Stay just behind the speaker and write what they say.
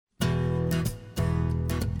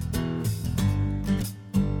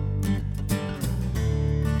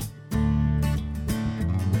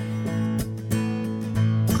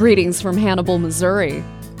Greetings from Hannibal, Missouri.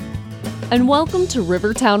 And welcome to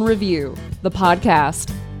Rivertown Review, the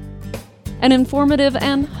podcast. An informative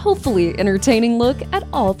and hopefully entertaining look at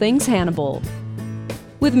all things Hannibal.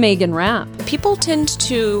 With Megan Rapp. People tend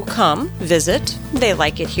to come, visit, they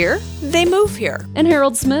like it here, they move here. And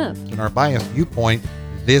Harold Smith. In our biased viewpoint,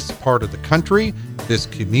 this part of the country, this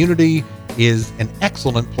community is an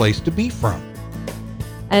excellent place to be from.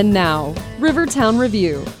 And now, Rivertown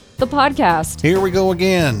Review, the podcast. Here we go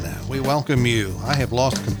again. We welcome you. I have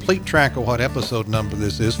lost complete track of what episode number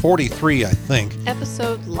this is. 43, I think.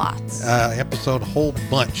 Episode lots. Episode whole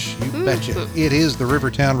bunch. You betcha. It is the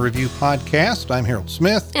Rivertown Review Podcast. I'm Harold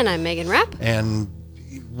Smith. And I'm Megan Rapp. And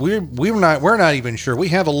we're not even sure. We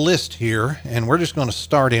have a list here, and we're just going to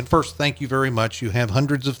start in. First, thank you very much. You have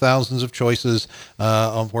hundreds of thousands of choices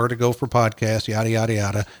of where to go for podcasts, yada, yada,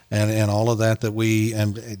 yada, and all of that we,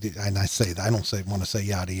 and I say that, I don't want to say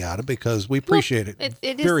yada, yada, because we appreciate it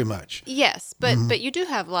very much. Yes, but you do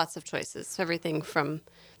have lots of choices, everything from,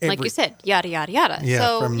 like you said, yada, yada, yada. Yeah,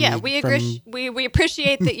 so, we agree. We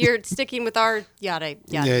appreciate that you're sticking with our yada,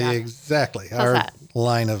 yada, yeah, yada. Exactly. How's our that?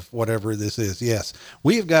 Line of whatever this is. Yes.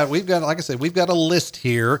 We've got, like I said, we've got a list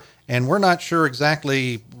here, and we're not sure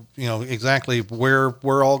exactly where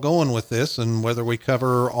we're all going with this and whether we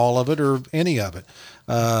cover all of it or any of it.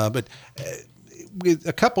 But with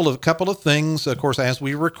a couple of things, of course, as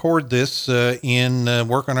we record this in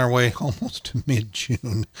working our way almost to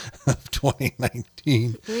mid-June of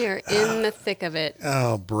 2019. We are in the thick of it.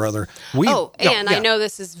 Oh, brother. I know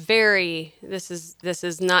this is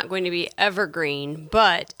not going to be evergreen,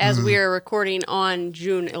 but as we are recording on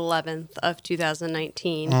June 11th of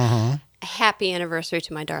 2019, happy anniversary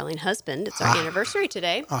to my darling husband. It's our anniversary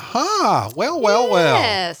today. Aha. Well.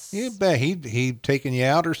 Yes. You bet. He taking you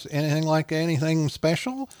out or anything like anything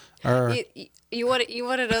special? Or you want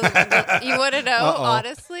to know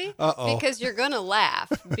honestly? Because you're going to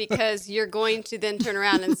laugh, because you're going to then turn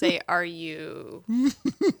around and say, "Are you?"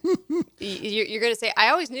 You're going to say, "I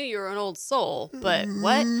always knew you were an old soul, but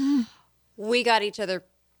what?" We got each other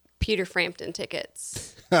Peter Frampton tickets.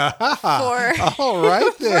 All right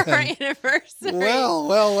then. For our anniversary.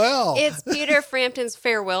 Well. It's Peter Frampton's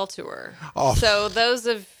farewell tour. Oh. So those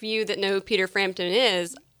of you that know who Peter Frampton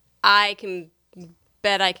is, I can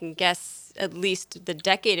guess at least the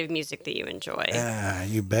decade of music that you enjoy.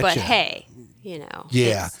 You betcha. But hey,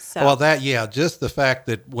 Yeah. Just the fact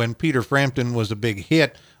that when Peter Frampton was a big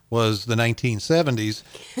hit was the 1970s.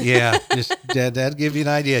 Yeah, just that'd give you an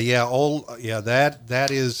idea.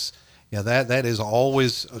 That is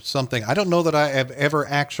always something. I don't know that I have ever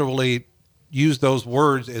actually used those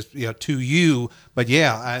words as to you, but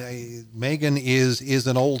Megan is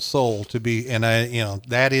an old soul to be, and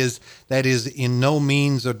that is in no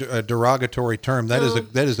means a derogatory term. That is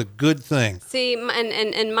a good thing. See,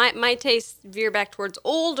 and my tastes veer back towards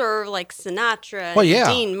older, like Sinatra,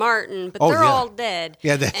 Dean Martin, but they're all dead.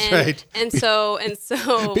 Yeah, that's right. And so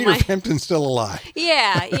Peter Frampton's still alive.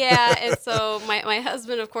 Yeah, and so my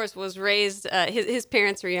husband, of course, was raised. His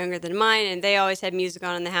parents were younger than mine, and they always had music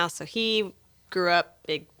on in the house. So he grew up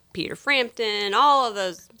big Peter Frampton, all of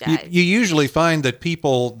those guys. You usually find that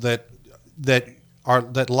people that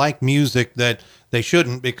like music that they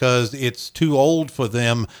shouldn't because it's too old for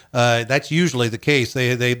them. That's usually the case.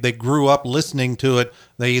 They grew up listening to it.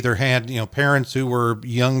 They either had parents who were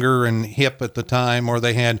younger and hip at the time, or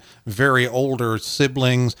they had very older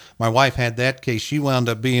siblings. My wife had that case. She wound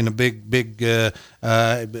up being a big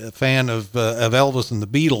fan of Elvis and the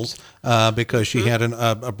Beatles because she had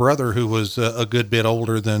a brother who was a good bit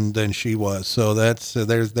older than she was. So that's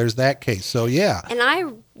there's that case. So yeah. And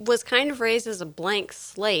I was kind of raised as a blank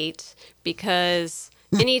slate because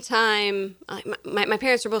anytime my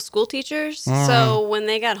parents were both school teachers, so when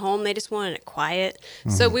they got home, they just wanted it quiet.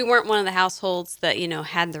 So we weren't one of the households that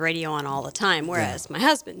had the radio on all the time, whereas my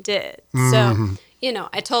husband did. So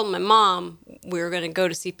I told my mom we were going to go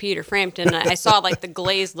to see Peter Frampton. I saw like the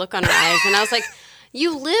glazed look on her eyes, and I was like,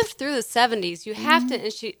 "You lived through the '70s. You have to."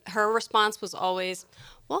 And her response was always,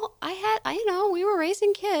 "Well, we were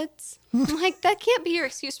raising kids." I'm like, that can't be your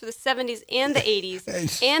excuse for the 70s and the 80s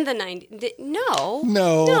and the 90s. No.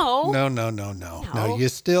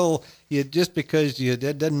 Just because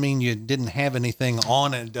that doesn't mean you didn't have anything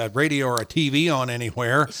on a radio or a TV on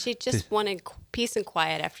anywhere. She just wanted peace and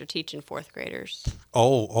quiet after teaching fourth graders.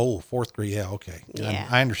 Oh, fourth grade. Yeah. Okay. Yeah.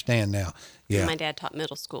 I understand now. Yeah. My dad taught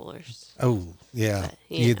middle schoolers. Oh, yeah.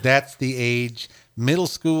 But, that's the age. Middle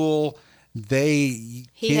school. He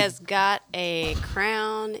has got a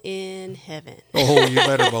crown in heaven. Oh, you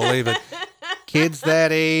better believe it. Kids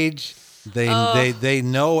that age, They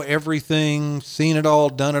know everything, seen it all,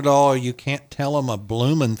 done it all. You can't tell them a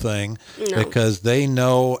blooming thing because they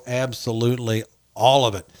know absolutely all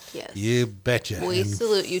of it. Yes. You betcha. We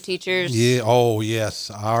salute you, teachers. Yeah. Oh,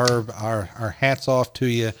 yes. Our hats off to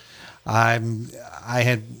you.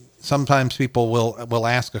 Sometimes people will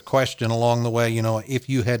ask a question along the way, if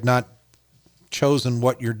you had not chosen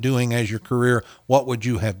what you're doing as your career, what would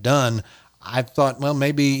you have done? I've thought, well,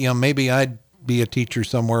 maybe I'd be a teacher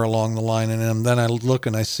somewhere along the line. And then I look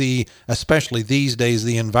and I see, especially these days,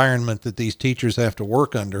 the environment that these teachers have to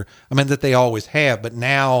work under. I mean, that they always have, but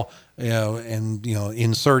now,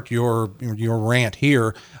 insert your rant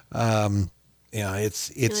here. It's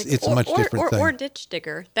a much different thing. Or ditch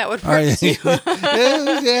digger. That would work too.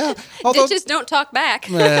 Yeah. Although, ditches don't talk back.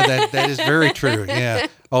 that is very true. Yeah.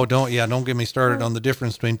 Oh, don't get me started on the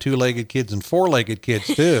difference between two-legged kids and four-legged kids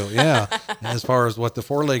too. Yeah. As far as what the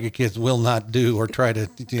four-legged kids will not do or try to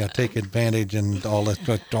take advantage and all that.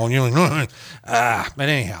 But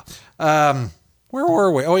anyhow. Where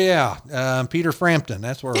were we? Oh, yeah. Peter Frampton.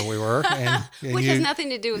 That's where we were. And Which has nothing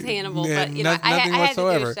to do with Hannibal, but, nothing I had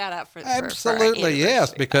whatsoever. to do a shout out for Absolutely,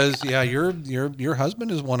 yes, because, your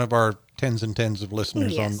husband is one of our tens and tens of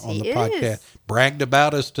listeners on the podcast. Bragged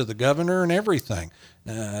about us to the governor and everything.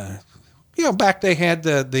 Back they had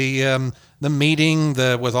the meeting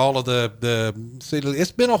with all of the city.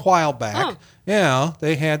 It's been a while back. Oh. Yeah,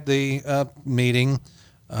 they had the meeting.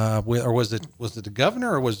 Or was it the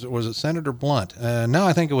governor or was it Senator Blunt? No,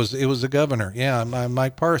 I think it was the governor. Yeah,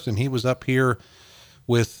 Mike Parson. He was up here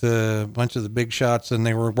with a bunch of the big shots, and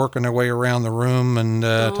they were working their way around the room and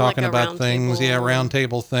talking about things. Table. Yeah, round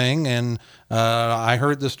table thing. And I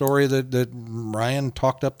heard the story that Ryan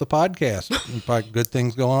talked up the podcast. About good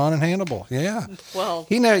things going on in Hannibal. Yeah. Well,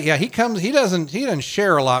 he comes. He doesn't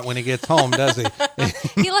share a lot when he gets home, does he?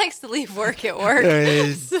 He likes to leave work at work.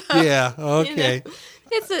 Yeah. Okay.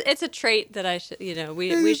 It's a trait that I should,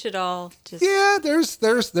 we should all just. Yeah, there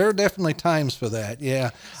are definitely times for that. Yeah.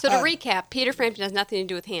 So to recap, Peter Frampton has nothing to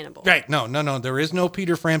do with Hannibal. Right. No. There is no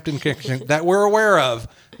Peter Frampton connection that we're aware of.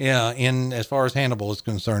 Yeah. In as far as Hannibal is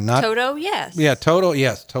concerned, not Toto. Yes. Yeah. Toto.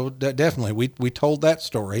 Yes. Toto. Definitely. We told that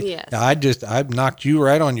story. Yes. I've knocked you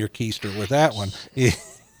right on your keister with that one. Yeah.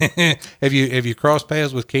 Have you crossed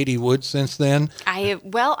paths with Katie Woods since then? I have,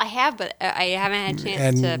 but I haven't had a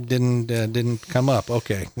chance to. Didn't come up.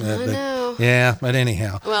 Okay. No. Yeah, but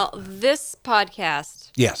anyhow. Well, this podcast.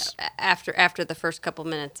 Yes. After the first couple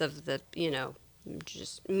minutes of the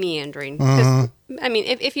just meandering. Mm-hmm. I mean,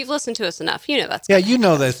 if you've listened to us enough, that's. Yeah,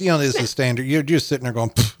 this is standard. You're just sitting there going,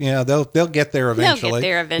 they'll get there eventually. They'll get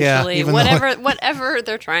there eventually. Yeah, whatever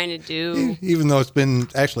they're trying to do. Even though it's been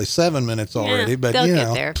actually 7 minutes already, but they'll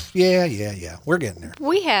get there. Yeah, we're getting there.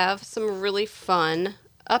 We have some really fun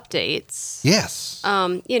updates. Yes.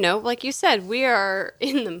 Like you said, we are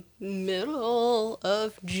in the middle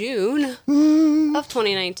of June of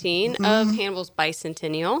 2019 of Hannibal's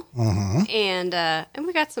bicentennial, and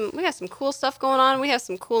we got some cool stuff going on. We have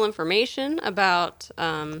some cool information about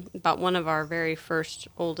one of our very first,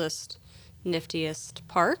 oldest, niftiest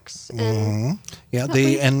parks. And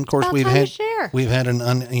and of course we've had an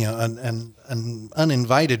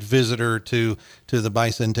uninvited visitor to the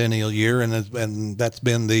bicentennial year, and that's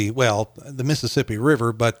been the Mississippi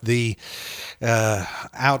River, but the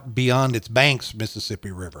out beyond its banks Mississippi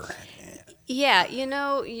River. Yeah,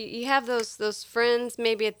 you have those friends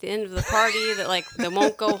maybe at the end of the party that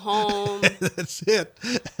won't go home. That's it.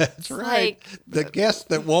 That's right. The guests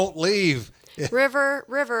that won't leave.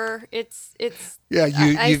 River, it's. Yeah,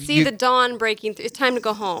 I see the dawn breaking through. It's time to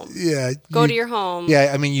go home. Yeah, go to your home.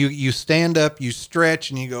 Yeah, I mean, you stand up, you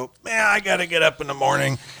stretch, and you go, man, I got to get up in the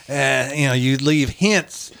morning. You leave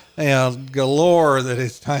hints, galore that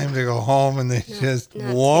it's time to go home, and they just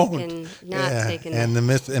won't.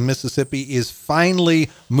 And Mississippi is finally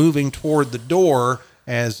moving toward the door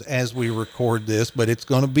as we record this, but it's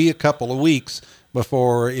going to be a couple of weeks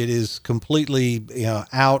before it is completely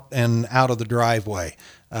out of the driveway.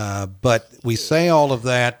 But we say all of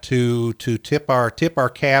that to tip our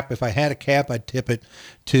cap. If I had a cap, I'd tip it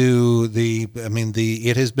to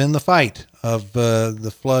it has been the fight of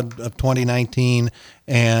the flood of 2019.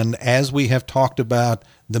 And as we have talked about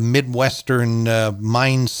the Midwestern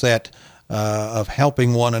mindset of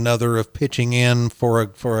helping one another, of pitching in for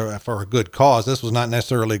a good cause. This was not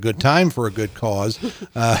necessarily a good time for a good cause.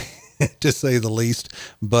 To say the least,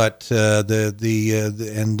 but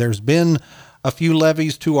and there's been a few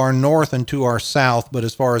levees to our north and to our south, but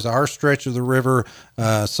as far as our stretch of the river,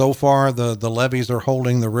 so far the levees are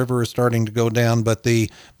holding. The river is starting to go down, but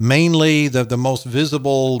mainly the most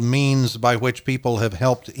visible means by which people have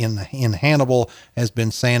helped in Hannibal has been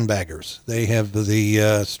sandbaggers. They have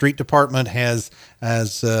the street department has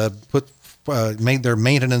made their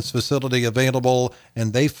maintenance facility available,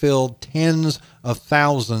 and they filled tens of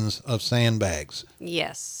thousands of sandbags.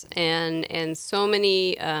 Yes, and so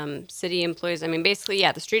many city employees. I mean, basically,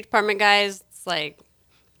 yeah, the street department guys, it's like,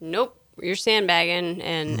 nope, you're sandbagging,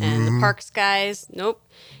 and the parks guys, nope,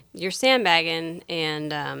 you're sandbagging,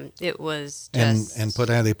 and it was just... And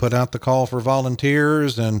they put out the call for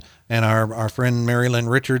volunteers, and our friend Mary Lynn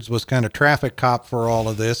Richards was kind of traffic cop for all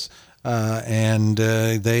of this.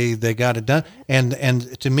 They got it done.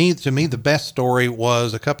 And to me, the best story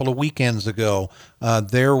was a couple of weekends ago.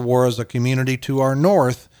 There was a community to our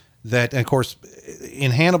north that, of course,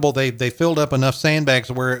 in Hannibal, they filled up enough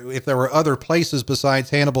sandbags where if there were other places besides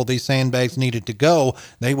Hannibal these sandbags needed to go,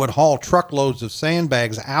 they would haul truckloads of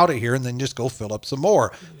sandbags out of here and then just go fill up some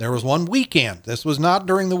more. There was one weekend. This was not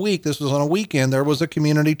during the week. This was on a weekend. There was a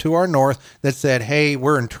community to our north that said, hey,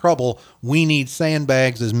 we're in trouble. We need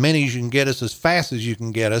sandbags, as many as you can get us, as fast as you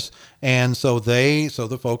can get us. And so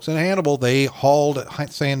the folks in Hannibal, they hauled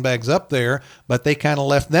sandbags up there, but they kind of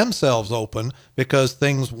left themselves open because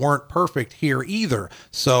things weren't perfect here either.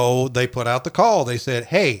 So they put out the call. They said,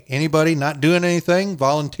 hey, anybody not doing anything,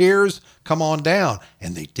 volunteers, come on down.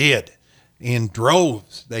 And they did. In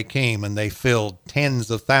droves, they came and they filled tens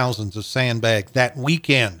of thousands of sandbags that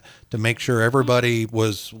weekend to make sure everybody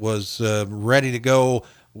was ready to go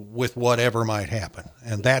with whatever might happen.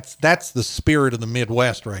 And that's the spirit of the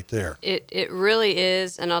Midwest right there. It really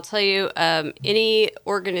is. And I'll tell you, any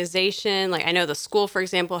organization, like I know the school, for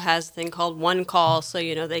example, has a thing called One Call. So,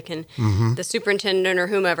 they can, the superintendent or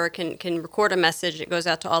whomever can record a message. It goes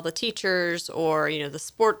out to all the teachers or, the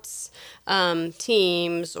sports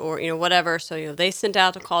teams or, whatever. So, they sent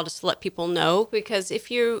out a call just to let people know, because if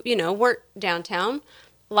you, weren't downtown,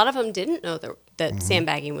 a lot of them didn't know that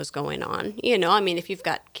sandbagging was going on. I mean, if you've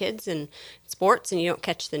got kids in sports and you don't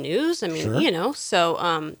catch the news, I mean, Sure.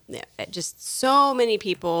 So just so many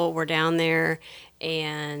people were down there,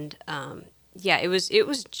 and it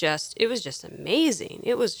was just amazing.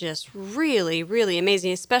 It was just really, really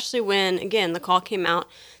amazing, especially when, again, the call came out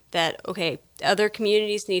that, okay, other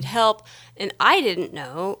communities need help. And I didn't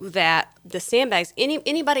know that the sandbags,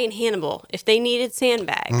 anybody in Hannibal, if they needed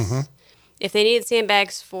sandbags, if they needed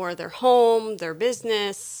sandbags for their home, their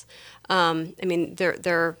business, I mean,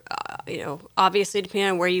 they're obviously depending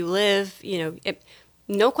on where you live,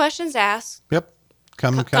 no questions asked. Yep.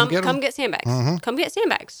 Come get them. Come get sandbags. Come get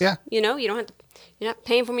sandbags. Yeah. You don't have to, you're not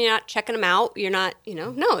paying for them, you're not checking them out. You're not,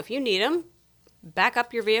 no, if you need them, back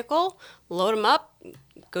up your vehicle, load them up,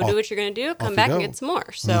 go do what you're going to do, come back and get some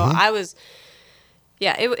more. So I was...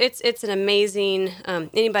 Yeah, it's an amazing.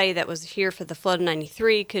 Anybody that was here for the flood of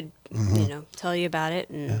 '93 could, tell you about it.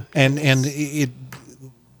 And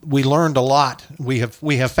we learned a lot. We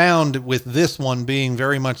have found with this one being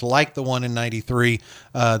very much like the one in '93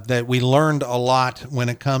 that we learned a lot when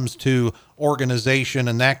it comes to organization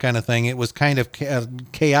and that kind of thing. It was kind of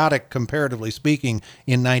chaotic, comparatively speaking,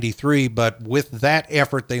 in '93, but with that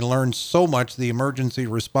effort, they learned so much. The emergency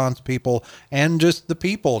response people and just the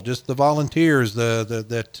people, just the volunteers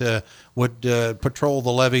that would patrol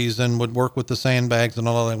the levees and would work with the sandbags and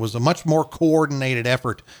all that. It was a much more coordinated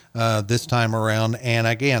effort this time around. And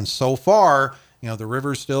again, so far, the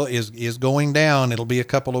river still is going down. It'll be a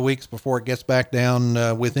couple of weeks before it gets back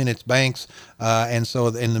down within its banks. And so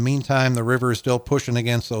in the meantime, the river is still pushing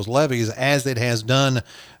against those levees, as it has done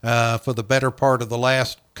for the better part of the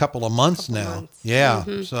last couple of months now. Yeah.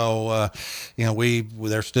 So,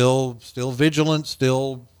 they're still vigilant,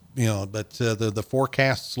 still, but the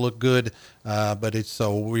forecasts look good. But it's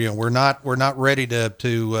so, we're not ready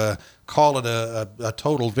to call it a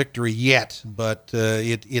total victory yet, but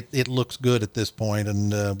it looks good at this point,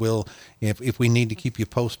 and we'll, if we need to keep you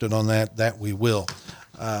posted on that we will.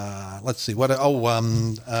 Let's see what.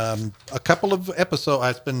 A couple of episodes.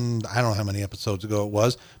 I don't know how many episodes ago it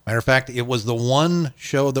was. Matter of fact, it was the one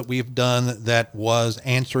show that we've done that was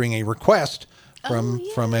answering a request from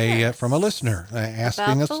a listener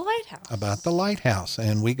asking us about the lighthouse,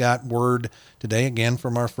 and we got word today again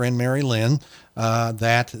from our friend Mary Lynn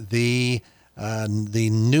that the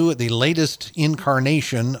latest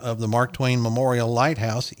incarnation of the Mark Twain Memorial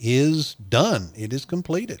Lighthouse is done. It is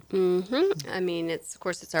completed. I mean, it's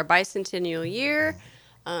our bicentennial year,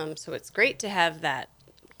 so it's great to have that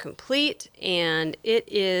complete, and it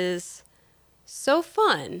is so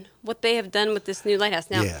fun what they have done with this new lighthouse.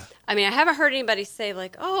 Now, I mean, I haven't heard anybody say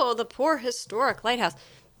like, "Oh, the poor historic lighthouse."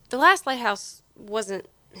 The last lighthouse wasn't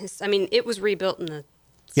I mean, it was rebuilt in the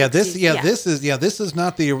 60s. This is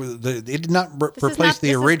not it did not replace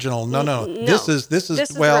the original. No. This is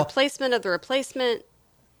the replacement of the replacement.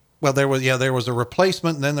 Well, there was a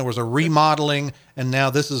replacement, and then there was a remodeling, and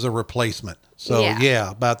now this is a replacement. So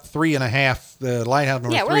about 3.5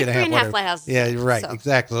 lighthouse. Yeah, we're like 3.5 lighthouses. Yeah, you're right,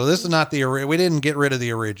 exactly. So this is not we didn't get rid of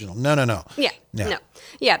the original. No. No.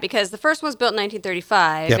 Yeah, because the first one was built in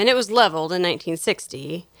 1935, and it was leveled in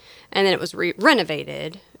 1960, and then it was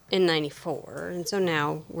renovated in 94, and so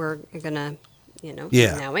now we're gonna, now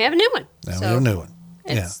we have a new one. We have a new one.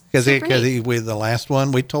 Because with the last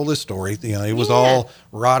one, we told this story. It was all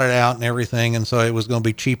rotted out and everything, and so it was going to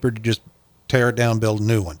be cheaper to just tear it down, build a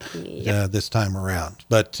new one this time around.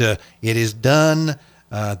 But it is done.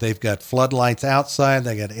 They've got floodlights outside.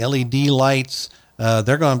 They got LED lights.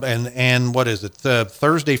 They're going and what is it?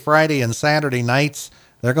 Thursday, Friday, and Saturday nights.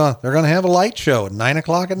 They're going to have a light show at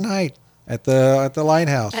 9:00 at night. At the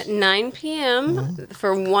lighthouse. At 9 p.m.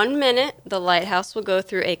 For 1 minute, the lighthouse will go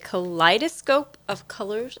through a kaleidoscope of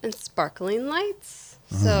colors and sparkling lights.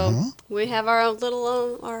 So we have our own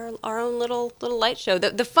little light show.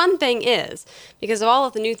 The fun thing is, because of all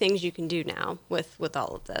of the new things you can do now with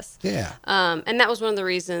all of this. Yeah. And that was one of the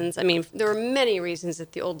reasons. I mean, there were many reasons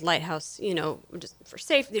that the old lighthouse, just for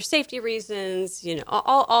there's safety reasons,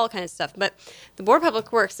 all kind of stuff. But the Board of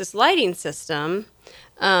Public Works, this lighting system,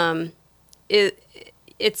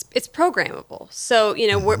 it's programmable. So,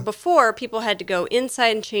 before people had to go inside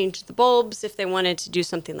and change the bulbs if they wanted to do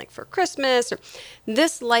something like for Christmas.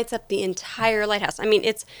 This lights up the entire lighthouse. I mean,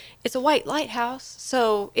 it's a white lighthouse,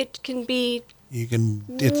 so it can be whatever.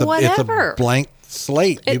 It's a blank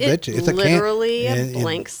slate. You betcha. It's literally a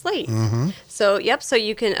blank slate. So, so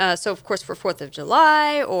you can, so of course for 4th of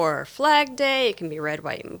July or Flag Day, it can be red,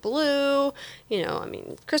 white, and blue.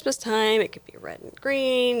 Christmas time, it could be red and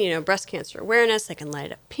green. Breast cancer awareness, they can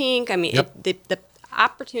light up pink. I mean, the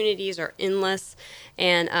opportunities are endless.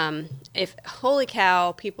 And holy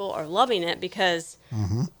cow, people are loving it because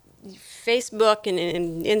Facebook and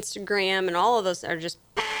Instagram and all of those are just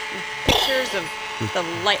pictures of the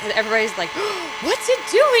light. Everybody's like, oh, what's it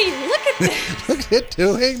doing? Look at this. What's it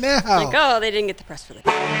doing now? Like, oh, they didn't get the press for that.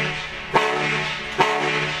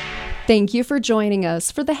 Thank you for joining us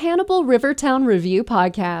for the Hannibal Rivertown Review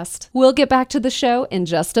Podcast. We'll get back to the show in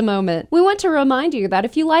just a moment. We want to remind you that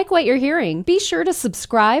if you like what you're hearing, be sure to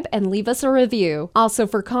subscribe and leave us a review. Also,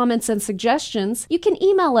 for comments and suggestions, you can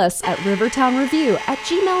email us at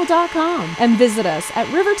rivertownreview@gmail.com and visit us at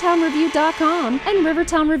rivertownreview.com and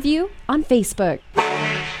Rivertown Review on Facebook.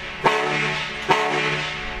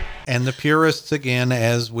 And the purists, again,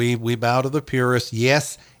 as we bow to the purists,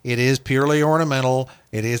 yes, it is purely ornamental.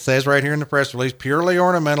 It says right here in the press release, purely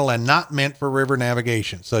ornamental and not meant for river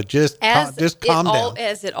navigation. So just calm down.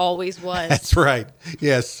 As it always was. That's right.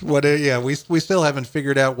 Yes. We still haven't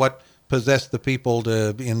figured out what possessed the people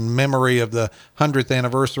in memory of the 100th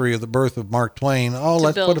anniversary of the birth of Mark Twain.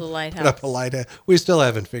 Let's put up a lighthouse. We still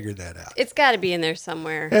haven't figured that out. It's got to be in there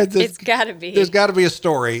somewhere. It's got to be. There's got to be a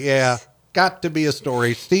story. Yeah. Got to be a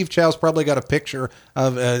story. Steve Chow's probably got a picture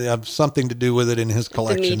of something to do with it in his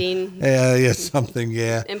collection. The meeting. Yeah, something.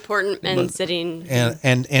 Yeah. Important men sitting.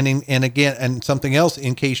 And again, and something else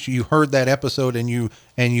in case you heard that episode and you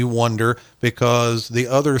wonder, because the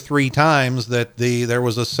other 3 times that there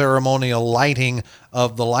was a ceremonial lighting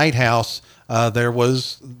of the lighthouse, there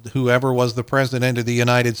was whoever was the president of the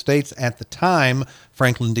United States at the time,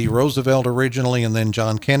 Franklin D. Roosevelt originally, and then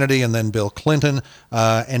John Kennedy, and then Bill Clinton.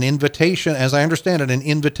 An invitation, as I understand it,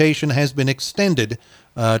 has been extended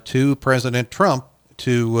to President Trump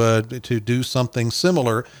to do something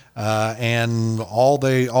similar. And all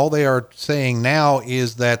they are saying now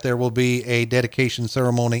is that there will be a dedication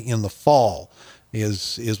ceremony in the fall.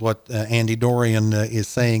 Is what Andy Dorian is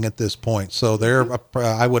saying at this point. So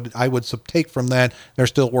I would take from that they're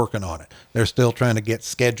still working on it. They're still trying to get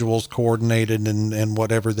schedules coordinated and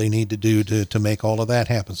whatever they need to do to make all of that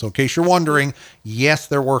happen. So in case you're wondering, yes,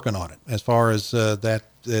 they're working on it as far as that.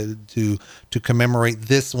 To commemorate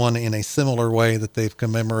this one in a similar way that they've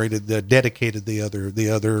dedicated the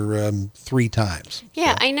other 3 times.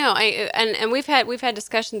 Yeah, so. I know. And we've had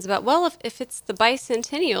discussions about, well, if it's the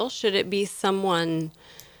bicentennial, should it be someone,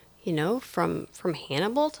 from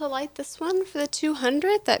Hannibal to light this one for the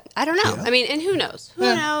 200th? That I don't know. Yeah. I mean, and who knows? Who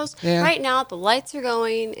knows? Yeah. Right now, the lights are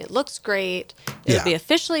going. It looks great. It'll be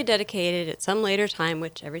officially dedicated at some later time,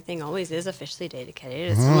 which everything always is officially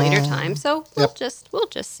dedicated at some later time. So we'll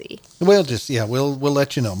just see. We'll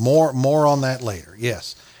let you know more on that later.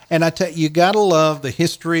 Yes. And I tell you, you got to love the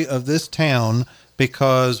history of this town,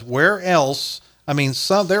 because where else, I mean,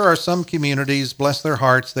 there are some communities, bless their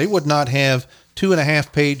hearts, they would not have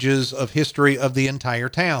 2.5 pages of history of the entire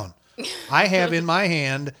town. I have in my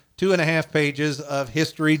hand 2.5 pages of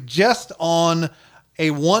history just on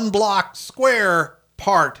a 1-block square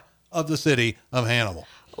part of the city of Hannibal.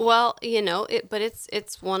 Well, but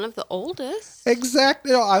it's one of the oldest.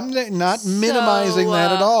 Exactly. I'm not minimizing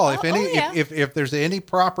that at all. If there's any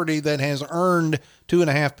property that has earned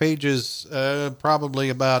 2.5 pages, probably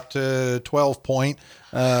about 12 point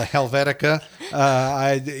Helvetica.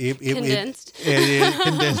 Condensed.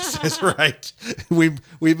 Condensed. That's right.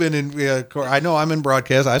 We've been in. I know I'm in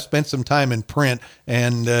broadcast. I've spent some time in print,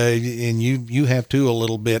 and you have too a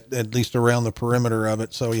little bit, at least around the perimeter of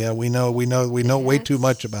it. So yeah, we know way too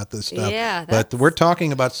much about this stuff. Yeah, but we're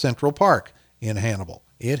talking about Central Park in Hannibal.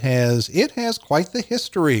 It has quite the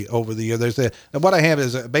history over the years. What I have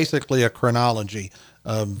is basically a chronology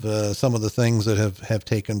of some of the things that have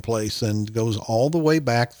taken place, and goes all the way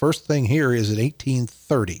back. First thing here is in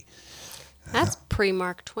 1830. That's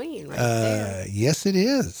pre-Mark Twain right there. Yes, it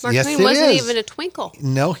is. Mark Twain wasn't even a twinkle.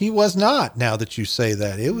 No, he was not. Now that you say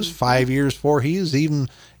that, it was 5 years before he was even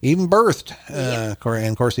birthed. Yep.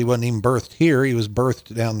 And of course, he wasn't even birthed here. He was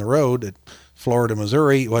birthed down the road at Florida,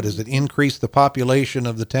 Missouri. What is it? Increased the population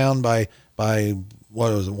of the town by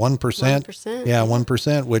what was it, 1%? 1%. Yeah,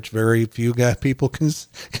 1%, which very few people can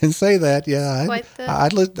say that. Yeah,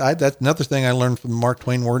 that's another thing I learned from the Mark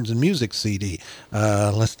Twain Words and Music CD.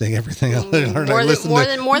 Listening everything I learned. More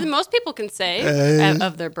than most people can say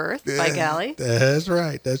of their birth. By golly. That's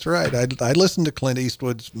right. I listened to Clint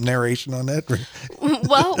Eastwood's narration on that.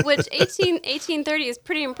 Well, which 1830 is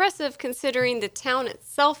pretty impressive, considering the town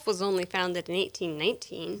itself was only founded in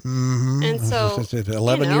 1819. Mm-hmm. And so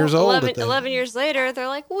 11 years old. 11 years later, they're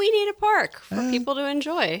like, we need a park for people to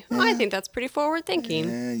enjoy. Well, I think that's pretty forward thinking.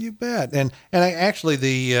 Yeah, you bet. And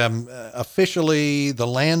actually, officially the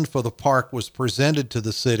land for the park was presented to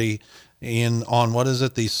the city on what is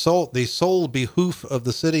it, the sole behoof of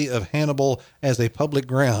the city of Hannibal as a public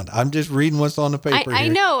ground. I'm just reading what's on the paper. I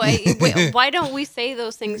know. Why don't we say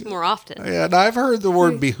those things more often? Yeah, and I've heard the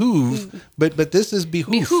word behoove, but this is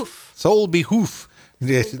behoof. Sole behoof.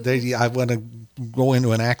 I want to go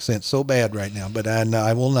into an accent so bad right now, but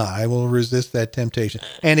I will not. I will resist that temptation.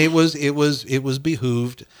 And it was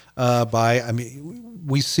behooved by. I mean,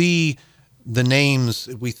 we see the names.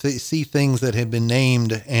 We see things that have been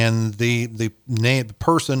named, and the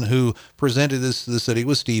person who presented this to the city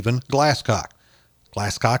was Stephen Glasscock.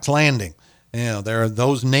 Glasscock's Landing.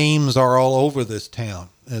 Those names are all over this town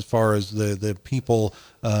as far as the people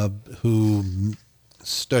who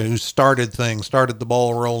started the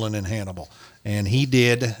ball rolling in Hannibal. And he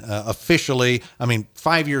did officially. I mean,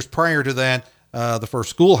 5 years prior to that, the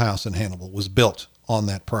first schoolhouse in Hannibal was built on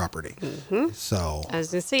that property. Mm-hmm. So I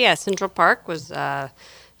was going to say, Central Park was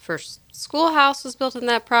first schoolhouse was built on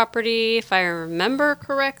that property. If I remember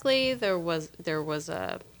correctly, there was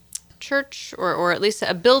a church or at least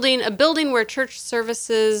a building where church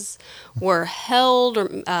services were held, or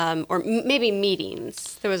maybe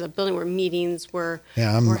meetings. There was a building where meetings were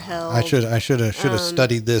held. I should have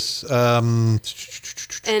studied this. And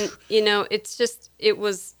it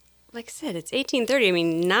was, like I said, it's 1830. I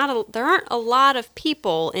mean, there aren't a lot of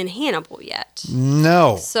people in Hannibal yet.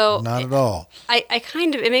 No, so not at all.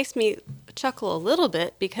 It makes me chuckle a little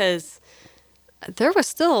bit, because there was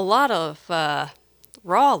still a lot of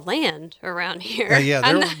raw land around here.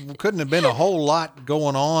 There couldn't have been a whole lot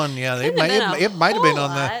going on. Yeah, it might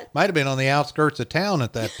have been on the outskirts of town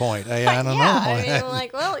at that point. I don't know. I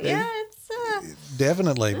mean, it's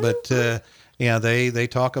definitely. But they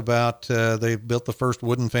talk about they built the first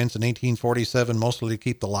wooden fence in 1847, mostly to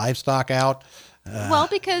keep the livestock out.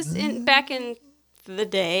 Because back in the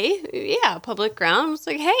day, public ground was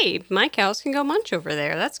like, hey, my cows can go munch over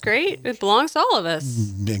there. That's great. It belongs to all of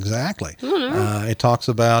us. Exactly. It talks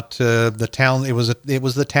about the town. It was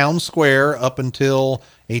the town square up until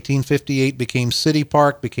 1858. Became City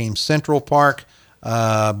Park. Became Central Park.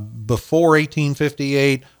 Before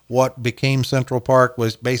 1858, what became Central Park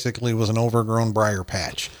was an overgrown briar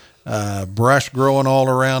patch. Brush growing all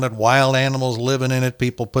around it, wild animals living in it.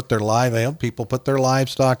 People put their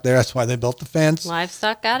livestock there. That's why they built the fence.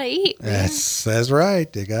 Livestock gotta eat. That's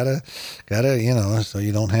right. You gotta, so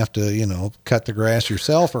you don't have to, cut the grass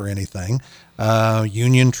yourself or anything.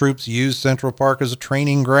 Union troops used Central Park as a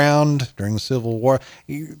training ground during the Civil War.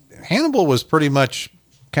 Hannibal was pretty much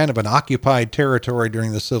kind of an occupied territory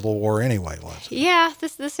during the Civil War anyway, wasn't it? Yeah,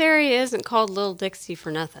 this area isn't called Little Dixie for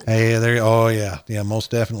nothing. Hey,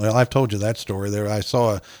 most definitely. I've told you that story there. I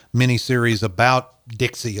saw a mini-series about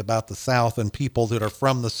Dixie about the South and people that are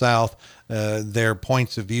from the South, their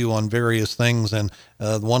points of view on various things. And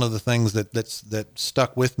one of the things that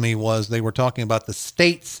stuck with me was they were talking about the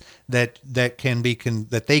states that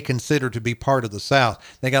they consider to be part of the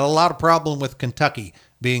South. They got a lot of problem with Kentucky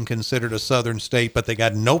being considered a southern state, but they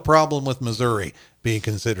got no problem with Missouri being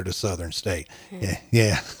considered a southern state.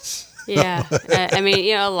 Yeah. Yeah. I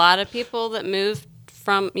mean, a lot of people that moved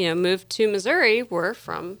to Missouri were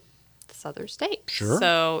from the southern state. Sure.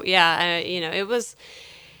 So, yeah,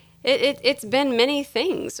 it's been many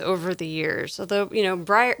things over the years. Although,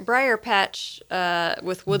 Briar Patch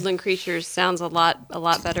with woodland creatures sounds a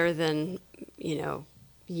lot better than,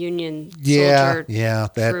 Union soldier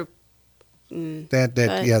troop.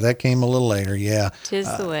 That came a little later. Yeah. 'Tis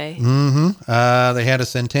the way. They had a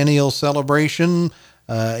centennial celebration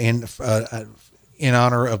in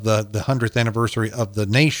honor of the 100th anniversary of the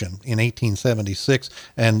nation in 1876,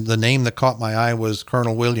 and the name that caught my eye was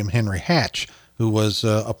Colonel William Henry Hatch, who was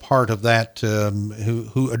a part of that,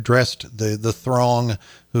 who addressed the throng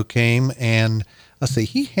who came. And let's see,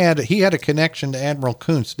 he had a connection to Admiral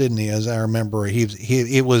Kuntz, didn't he? As I remember,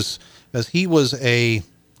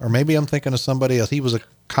 or maybe I'm thinking of somebody else. He was a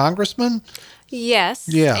congressman. Yes.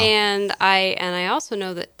 Yeah. And I also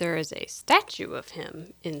know that there is a statue of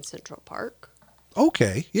him in Central Park.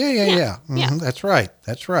 Okay. Yeah. Yeah. That's right.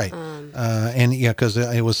 And because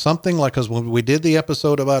it was something like, because when we did the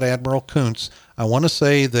episode about Admiral Kuntz, I want to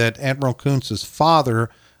say that Admiral Kuntz's father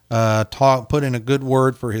put in a good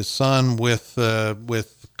word for his son with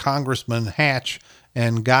Congressman Hatch,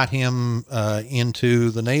 and got him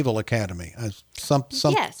into the Naval Academy.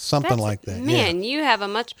 Something like that. Man, you have a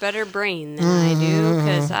much better brain than I do,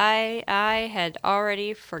 because I had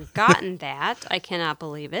already forgotten that. I cannot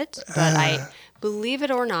believe it, but believe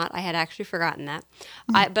it or not, I had actually forgotten that.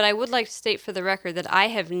 But I would like to state for the record that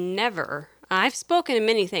I've spoken to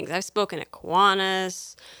many things. I've spoken at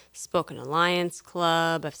Kiwanis, spoken to Lions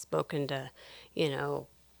Club, I've spoken to,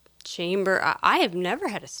 Chamber. I have never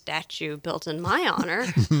had a statue built in my honor.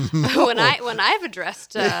 No. When I've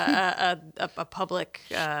addressed a public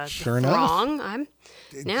sure throng, enough.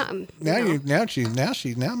 Now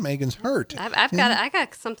Megan's hurt. I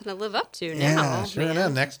got something to live up to now. Yeah, sure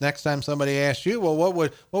enough. Next time somebody asks you, well,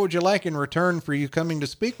 what would you like in return for you coming to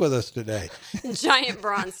speak with us today? Giant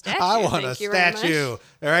bronze statue. I want a statue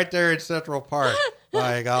right there in Central Park.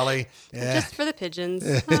 By golly, yeah. Just for the pigeons.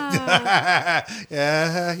 Yeah.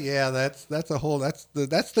 That's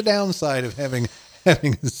the downside of having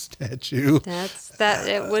a statue.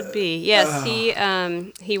 It would be. Yes,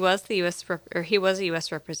 he was a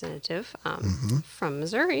U.S. representative from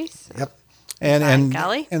Missouri. So. Yep.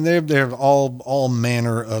 And there all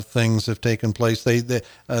manner of things have taken place.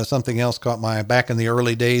 Something else caught my eye. Back in the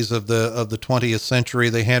early days of the 20th century,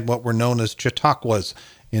 they had what were known as Chautauquas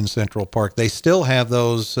in Central Park. They still have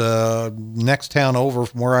those. Next town over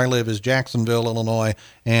from where I live is Jacksonville, Illinois,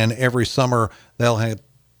 and every summer they'll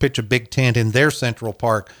pitch a big tent in their Central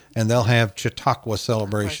Park, and they'll have Chautauqua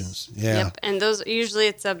celebrations. Yeah. Yep. And those usually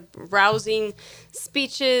it's a rousing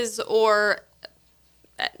speeches, or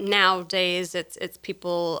nowadays it's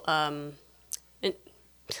people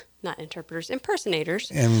not interpreters,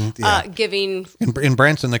 impersonators, and giving. In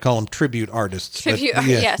Branson, they call them tribute artists.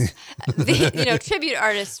 Yes, tribute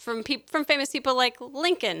artists from famous people like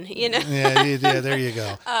Lincoln. Yeah. There you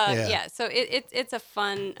go. So it's a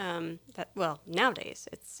fun. Nowadays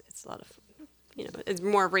it's a lot of, it's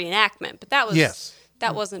more reenactment, but that was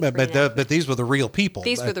That wasn't. But these were the real people.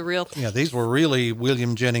 These were the real. Yeah, these were really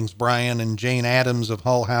William Jennings Bryan and Jane Addams of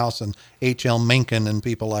Hull House and H.L. Mencken and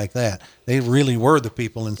people like that. They really were the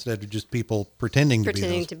people instead of just people pretending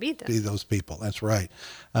to be those people. That's right.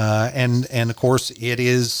 And of course, it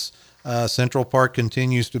is. Central Park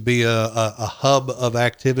continues to be a hub of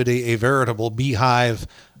activity, a veritable beehive,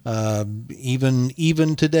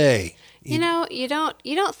 even today. You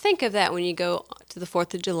don't think of that when you go to the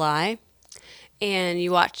 4th of July. And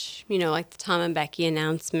you watch, like the Tom and Becky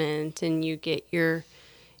announcement, and you get your,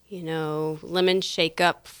 lemon shake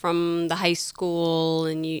up from the high school,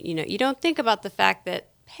 and you don't think about the fact that,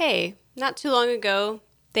 hey, not too long ago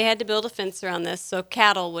they had to build a fence around this so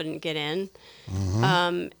cattle wouldn't get in,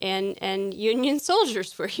 and Union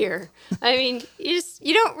soldiers were here. I mean,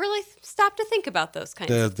 you don't really stop to think about those kinds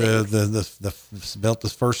of things. Built the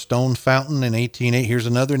first stone fountain in 1880. Here's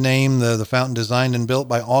another name: the fountain designed and built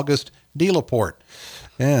by August De Laporte.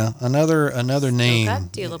 Yeah, another name.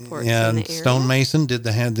 Got De Laporte yeah, in the area. Stonemason did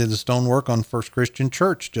the stonework on First Christian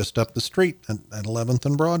Church just up the street at 11th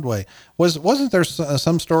and Broadway. Wasn't there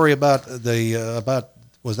some story about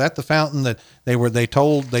was that the fountain that they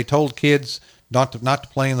told kids not to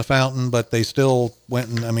play in the fountain, but they still went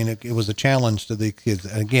and, I mean, it was a challenge to the kids.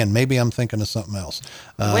 Again, maybe I'm thinking of something else.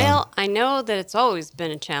 Well, I know that it's always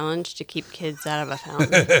been a challenge to keep kids out of a fountain.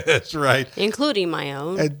 That's right. Including my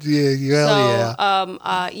own.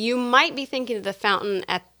 You might be thinking of the fountain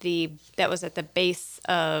that was at the base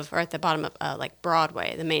of, or at the bottom of, like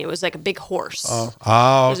Broadway, the main. It was like a big horse. Okay.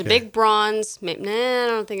 It was a big bronze. I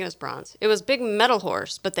don't think it was bronze. It was a big metal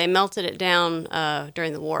horse, but they melted it down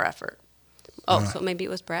during the war effort. So maybe it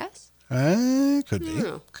was brass? Could be.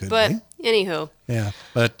 But anywho. Yeah.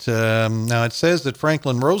 But now it says that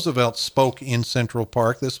Franklin Roosevelt spoke in Central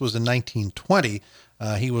Park. This was in 1920.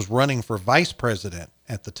 He was running for vice president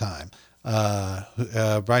at the time.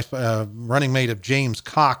 Running mate of James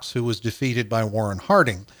Cox, who was defeated by Warren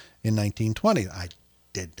Harding in 1920.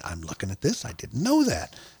 I'm looking at this. I didn't know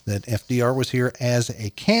that FDR was here as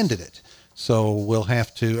a candidate. So we'll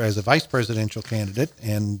have to, as a vice presidential candidate,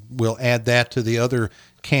 and we'll add that to the other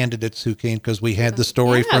candidates who came, because we had the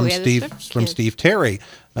story from Steve Terry,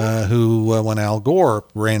 who when Al Gore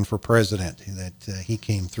ran for president, that he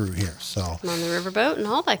came through here. So on the riverboat and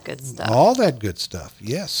all that good stuff. All that good stuff,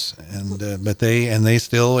 yes. And but they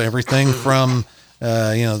still, everything from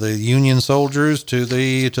the Union soldiers to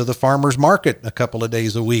the farmers market a couple of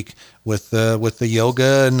days a week with the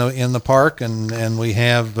yoga in the park, and we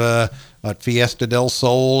have Fiesta del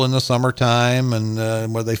Sol in the summertime,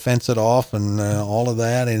 and where they fence it off and all of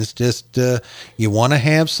that. And it's just you want to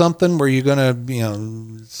have something where you're going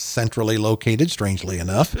to centrally located. Strangely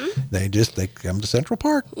enough, they come to Central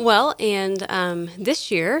Park. Well, and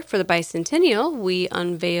this year for the bicentennial, we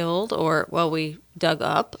unveiled we dug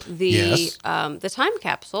up the time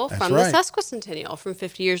capsule from the sesquicentennial from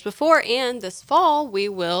 50 years before, and this fall we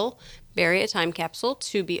will bury a time capsule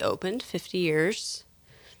to be opened 50 years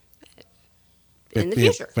in the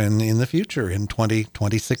future. In the future, in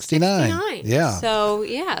 2069. Yeah. So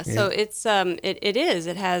it's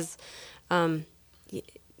it has man,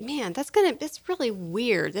 it's really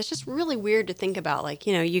weird. That's just really weird to think about. Like,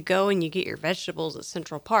 you go and you get your vegetables at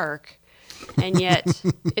Central Park, and yet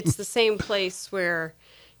it's the same place where,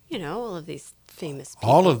 all of these famous people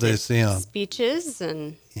all of this, speeches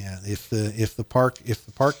and if the park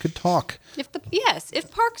could talk. If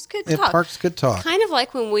parks could talk. If parks could talk. Kind of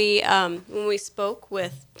like when we spoke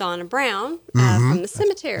with Donna Brown from the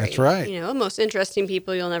cemetery. That's right. Most interesting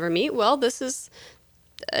people you'll never meet. Well, this is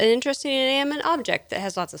an interesting inanimate object that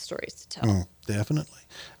has lots of stories to tell. Definitely.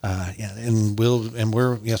 And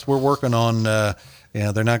we're working on.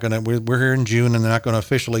 They're not going to. We're here in June, and they're not going to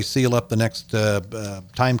officially seal up the next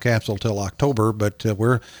time capsule till October. But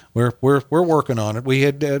we're working on it. We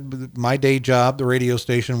had my day job, the radio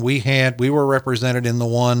station. We were represented in the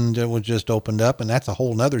one that was just opened up, and that's a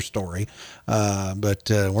whole nother story. But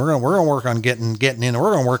we're gonna work on getting in.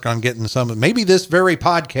 We're gonna work on getting some. Maybe this very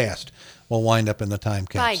podcast will wind up in the time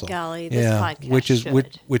capsule. By golly, this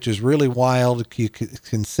podcast which is really wild,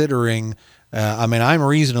 considering. I'm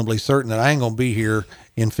reasonably certain that I ain't going to be here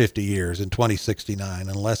in 50 years, in 2069,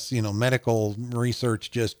 unless, medical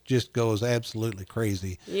research just goes absolutely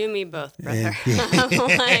crazy. You and me both, brother.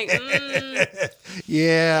 I'm like,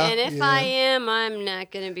 yeah. And if I am, I'm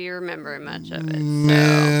not going to be remembering much of it.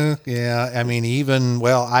 So.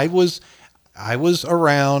 Yeah. I was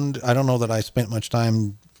around. I don't know that I spent much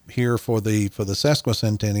time here for the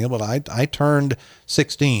sesquicentennial, but I turned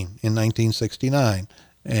 16 in 1969.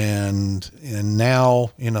 And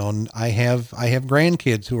now, I have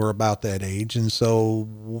grandkids who are about that age, and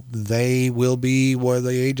so they will be the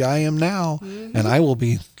age I am now, and I will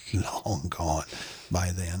be long gone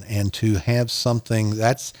by then. And to have something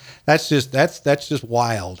that's just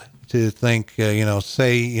wild to think.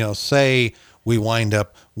 Say we wind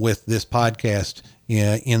up with this podcast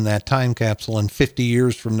in that time capsule, and 50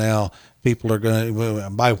 years from now, people are going to,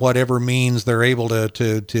 by whatever means they're able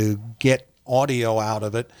to get audio out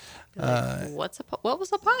of it. What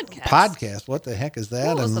was a podcast? Podcast. What the heck is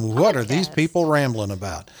that? And what are these people rambling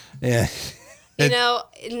about? Yeah.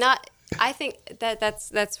 I think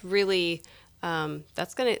that's really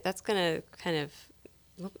that's gonna kind of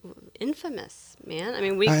infamous, man. I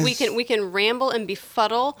mean, we can ramble and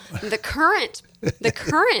befuddle the current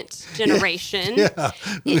generation. Yeah.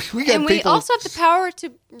 We also have the power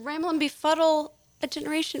to ramble and befuddle a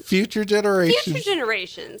generation. Future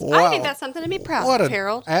generations. Wow. I think that's something to be proud of,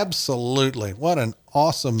 Harold. Absolutely. What an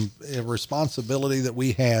awesome responsibility that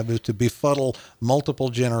we have, is to befuddle multiple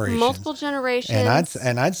generations.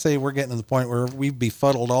 And I'd say we're getting to the point where we've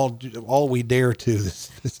befuddled all we dare to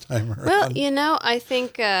this time around. Well, I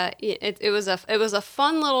think it was a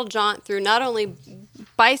fun little jaunt through not only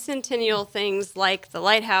bicentennial things like the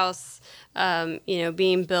lighthouse,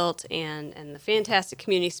 being built, and the fantastic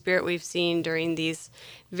community spirit we've seen during these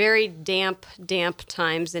very damp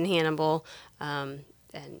times in Hannibal. And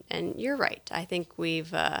you're right. I think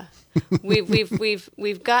we've gotten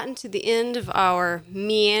to the end of our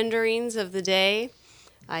meanderings of the day.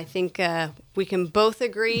 I think we can both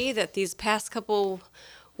agree that these past couple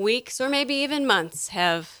weeks or maybe even months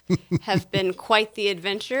have been quite the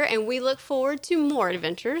adventure, and we look forward to more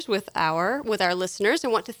adventures with our listeners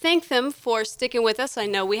and want to thank them for sticking with us. I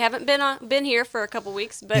know we haven't been here for a couple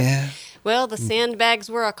weeks, but well, the sandbags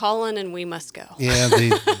were a calling and we must go. Yeah,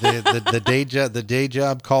 the day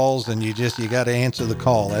job calls, and you got to answer the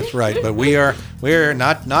call. That's right. But we're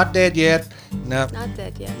not dead yet. No, not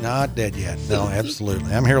dead yet. Not dead yet. No,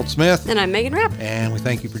 absolutely. I'm Harold Smith. And I'm Megan Rapp. And we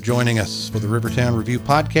thank you for joining us for the Rivertown Review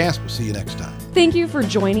Podcast. We'll see you next time. Thank you for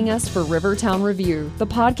joining us for Rivertown Review, the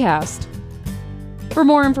podcast. For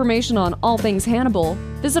more information on all things Hannibal,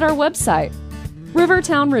 visit our website,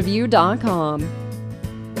 rivertownreview.com.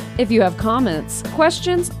 If you have comments,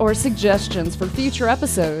 questions, or suggestions for future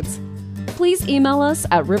episodes, please email us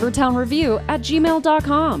at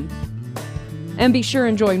rivertownreview@gmail.com. And be sure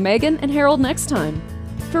and join Megan and Harold next time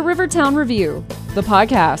for Rivertown Review, the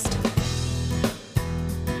podcast.